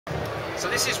So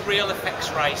this is Real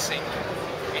Effects Racing.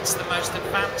 It's the most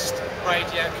advanced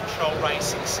radio control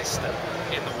racing system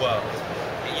in the world.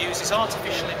 It uses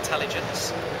artificial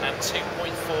intelligence and 2.4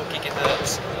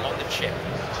 gigahertz on the chip.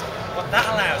 What that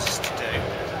allows us to do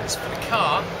is for the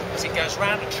car, as it goes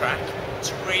round the track,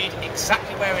 to read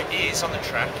exactly where it is on the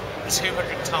track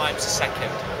 200 times a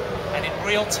second. And in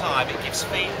real time it gives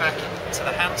feedback to the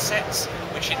handsets,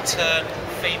 which in turn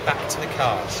feed back to the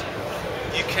cars.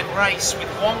 You can race with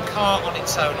one car on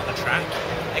its own on the track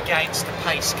against a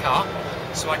pace car.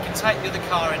 So I can take the other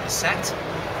car in the set.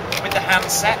 With the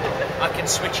handset, I can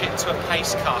switch it to a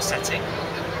pace car setting.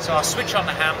 So I'll switch on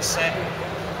the handset,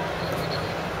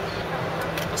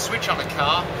 I'll switch on the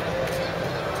car.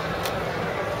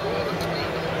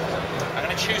 I'm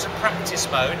going to choose a practice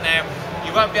mode. Now,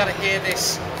 you won't be able to hear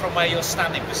this from where you're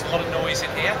standing because there's a lot of noise in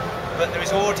here, but there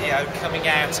is audio coming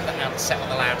out of the handset on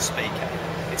the loudspeaker.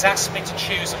 It's asked me to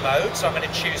choose a mode, so I'm going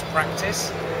to choose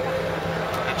practice.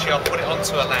 Actually, I'll put it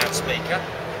onto a loudspeaker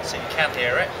so you can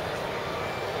hear it.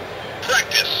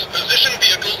 Practice. Position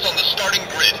vehicles on the starting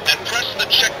grid and press the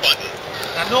check button.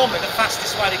 Now normally the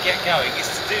fastest way to get going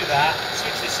is to do that,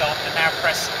 switch this on, and now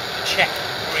press the check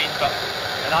green button,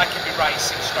 and I can be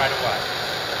racing straight away.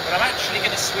 But I'm actually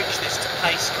going to switch this to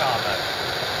pace car mode.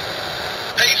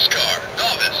 Pace car,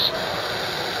 novice.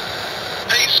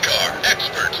 Pace car,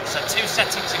 expert. So two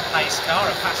settings in pace car,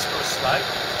 a fast or a slow.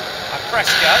 I press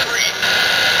go. 3.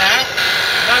 Now,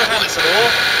 no hands at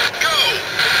all. Go!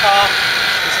 The car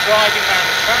is driving around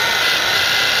the track,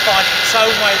 finding its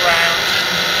own way round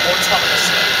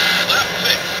autonomously. Left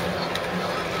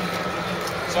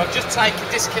 6. So I've just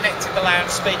disconnected the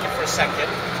loudspeaker for a second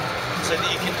so that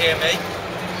you can hear me.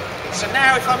 So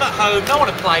now if I'm at home, no one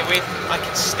to play with, I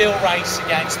can still race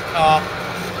against the car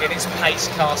in its pace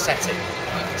car setting.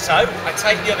 So I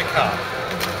take the other car.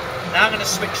 Now I'm going to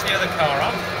switch the other car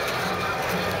on.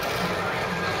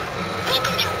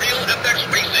 Welcome to Real FX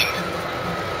Racing.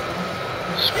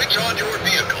 Switch on your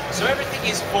vehicle. So everything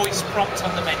is voice prompt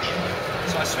on the menu.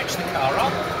 So I switch the car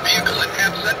on. Vehicle and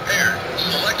handset paired.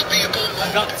 Select vehicle mode.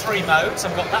 I've got 3 modes.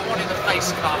 I've got that one in the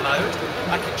pace car mode.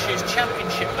 I can choose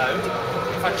championship mode.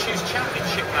 If I choose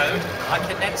championship mode, I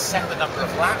can then set the number of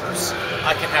laps.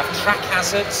 I can have track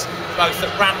hazards, both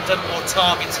at random or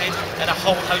targeted, and a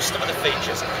whole host of other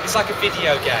features. It's like a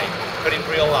video game, but in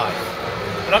real life.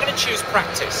 But I'm going to choose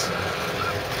practice.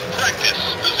 Practice.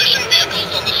 Position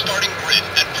vehicles on the starting grid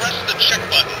and press the check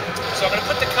button. So I'm going to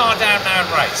put the car down now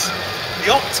and race.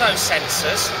 The opto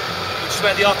sensors, which is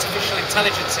where the artificial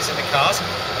intelligence is in the cars,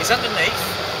 is underneath.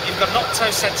 You've got an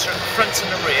opto sensor at the front and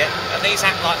the rear, and these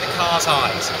act like the car's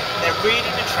eyes. They're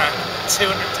reading the track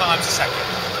 200 times a second.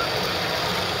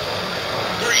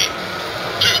 3,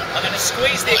 2. I'm going to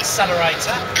squeeze the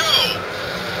accelerator, Go!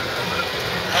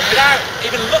 and without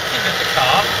even looking at the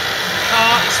car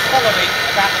is following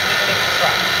about the middle of the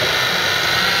track.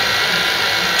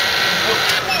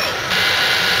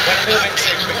 Went a little bit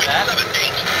too quick there.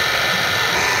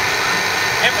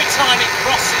 Every time it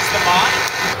crosses the line,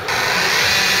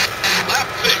 Lap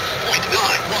 6.9,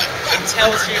 right. it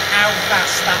tells you how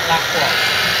fast that lap was.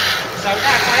 So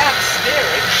now if I add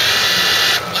steering,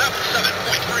 Lap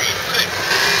 7.36.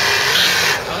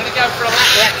 I'm going to go for a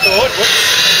lap record. Whoops.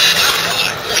 Lap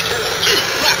 5.42.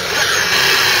 Lap record.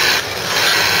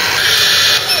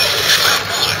 Lap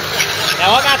 5.1.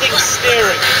 Now I'm adding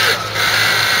steering.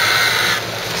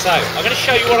 So I'm going to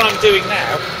show you what I'm doing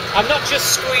now. I'm not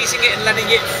just squeezing it and letting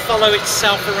it follow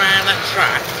itself around that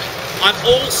track. I'm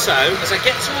also, as I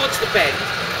get towards the bend,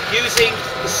 using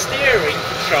the steering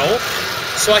control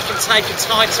so I can take a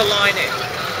tighter line in.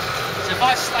 So if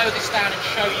I slow this down and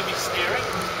show you my steering,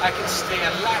 I can steer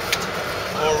left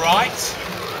or right.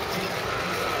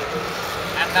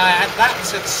 And I add that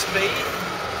to the speed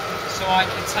so I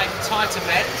can take a tighter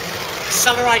bend,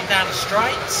 accelerate down the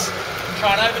straights,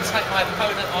 try and overtake my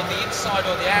opponent on the inside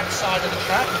or the outside of the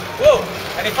track. Whoa!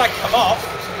 And if I come off,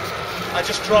 I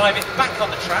just drive it back on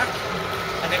the track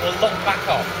and it will lock back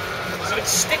on. So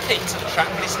it's sticky to the track,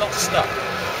 but it's not stuck.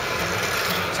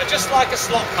 So just like a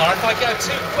slot car, if I go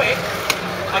too quick,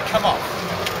 I come off.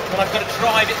 But I've got to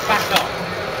drive it back on.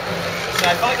 So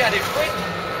if I go too quick,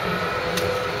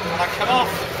 and I come off,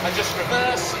 I just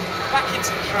reverse, back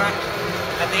into the track,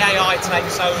 and the AI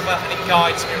takes over and it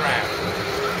guides me around.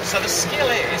 So the skill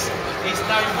is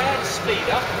knowing where to speed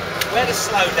up, where to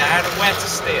slow down, and where to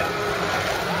steer.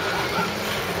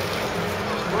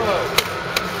 Whoa.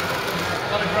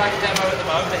 Not a great demo at the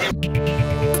moment.